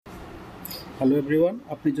Hello everyone,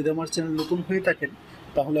 আপনি যদি আমার চ্যানেল নতুন হয়ে থাকেন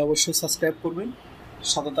তাহলে অবশ্যই সাবস্ক্রাইব করবেন,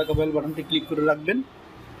 সাদা থাকা বেল বাটনটি ক্লিক করে রাখবেন।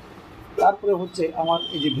 তারপরে হচ্ছে আমার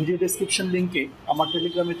এই যে ভিডিও ডেসক্রিপশন লিঙ্কে আমার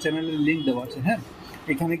টেলিগ্রামের চ্যানেলের লিঙ্ক দেওয়া আছে। হ্যাঁ,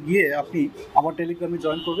 এখানে গিয়ে আপনি আমার টেলিগ্রামে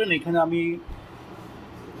জয়েন করবেন। এখানে আমি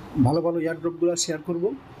ভালো ভালো এয়ারড্রপগুলো শেয়ার করব,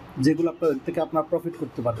 যেগুলো আপনার থেকে আপনার প্রফিট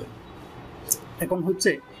করতে পারবেন। এখন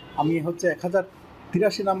হচ্ছে আমি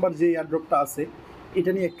 1083 নাম্বার যে এয়ারড্রপটা আছে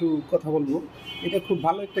এটা নিয়ে একটু কথা বলবো। এটা খুব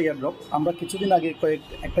ভালো একটা এয়ারড্রপ। আমরা কিছুদিন আগে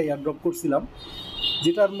একটা এয়ারড্রপ করছিলাম,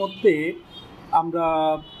 যেটার মধ্যে আমরা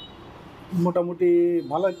মোটামুটি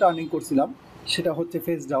ভালো একটা আর্নিং করছিলাম। সেটা হচ্ছে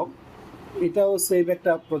ফেস ডাও। এটাও সেভ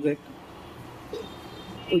একটা প্রজেক্ট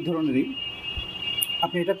ওই ধরনেরই।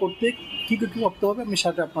 আপনি এটা করতে কী কী করতে হবে আমি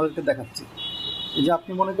সাথে আপনাদেরকে দেখাচ্ছি। এই যে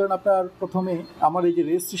আপনি মনে করেন আপনার প্রথমে আমার এই যে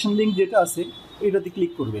রেজিস্ট্রেশন লিঙ্ক যেটা আছে এটাতে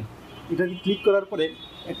ক্লিক করবেন। এটাতে ক্লিক করার পরে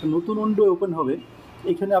একটা নতুন উইন্ডো ওপেন হবে।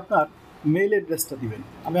 এখানে আপনার মেল অ্যাড্রেসটা দিবেন।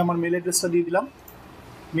 আমি আমার মেল অ্যাড্রেসটা দিয়ে দিলাম।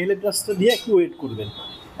 মেল অ্যাড্রেসটা দিয়ে একটু ওয়েট করবেন।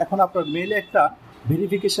 এখন আপনার মেলে একটা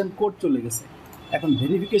ভেরিফিকেশান কোড চলে গেছে। এখন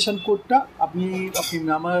ভেরিফিকেশান কোডটা আপনি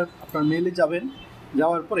আপনার মেলে যাবেন,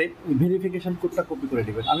 যাওয়ার পরে ওই ভেরিফিকেশান কোডটা কপি করে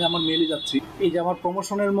দেবেন। আমি আমার মেলে যাচ্ছি। এই যে আমার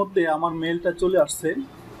প্রমোশনের মধ্যে আমার মেলটা চলে আসছে।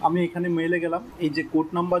 আমি এখানে মেলে গেলাম, এই যে কোড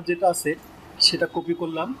নাম্বার যেটা আছে সেটা কপি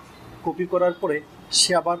করলাম। কপি করার পরে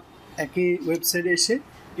সে আবার একই ওয়েবসাইটে এসে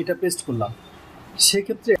এটা পেস্ট করলাম।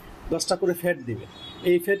 সেক্ষেত্রে 10টা করে ফ্যাট দেবে।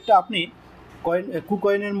 এই ফ্যাটটা আপনি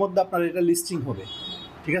কুকয়েনের মধ্যে আপনার এটা লিস্টিং হবে।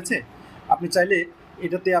 ঠিক আছে, আপনি চাইলে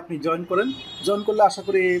এটাতে আপনি জয়েন করেন। জয়েন করলে আশা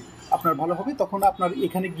করি আপনার ভালো হবে। তখন আপনার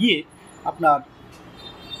এখানে গিয়ে আপনার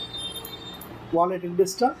ওয়ালেট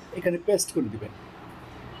অ্যাড্রেসটা এখানে পেস্ট করে দেবেন।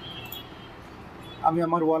 আমি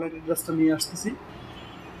আমার ওয়ালেট অ্যাড্রেসটা নিয়ে আসতেছি।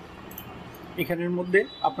 এখানের মধ্যে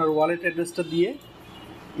আপনার ওয়ালেট অ্যাড্রেসটা দিয়ে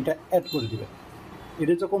এটা অ্যাড করে দেবেন।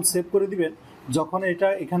 এটা যখন সেভ করে দিবেন, যখন এটা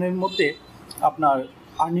এখানের মধ্যে আপনার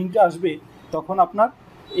আর্নিংটা আসবে, তখন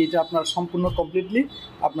এইটা আপনার সম্পূর্ণ কমপ্লিটলি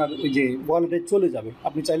আপনার ওই যে ওয়ালেটে চলে যাবে।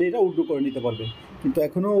 আপনি চাইলে এটা উইথড্র করে নিতে পারবেন, কিন্তু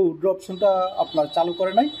এখনও উইথড্র অপশনটা আপনার চালু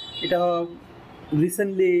করে নাই। এটা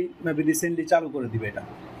রিসেন্টলি চালু করে দিবে এটা।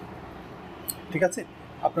 ঠিক আছে,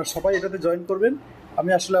 আপনার সবাই এটাতে জয়েন করবেন।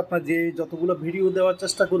 আমি আসলে আপনার যতগুলো ভিডিও দেওয়ার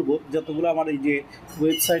চেষ্টা করব, যতগুলো আমার এই যে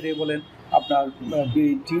ওয়েবসাইটে বলেন, আপনার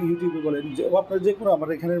ইউটিউবে বলেন, আপনার যে কোনো আমার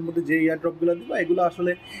এখানের মধ্যে যে এয়ারড্রপগুলো দেবো, এগুলো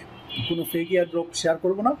আসলে কোনো ফেক এয়ারড্রপ শেয়ার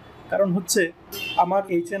করব না। কারণ হচ্ছে আমার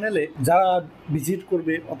এই চ্যানেলে যারা ভিজিট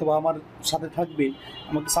করবে অথবা আমার সাথে থাকবে,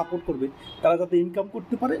 আমাকে সাপোর্ট করবে, তারা যাতে ইনকাম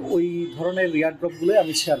করতে পারে ওই ধরনের এয়ারড্রপগুলোই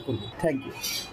আমি শেয়ার করব। Thank you.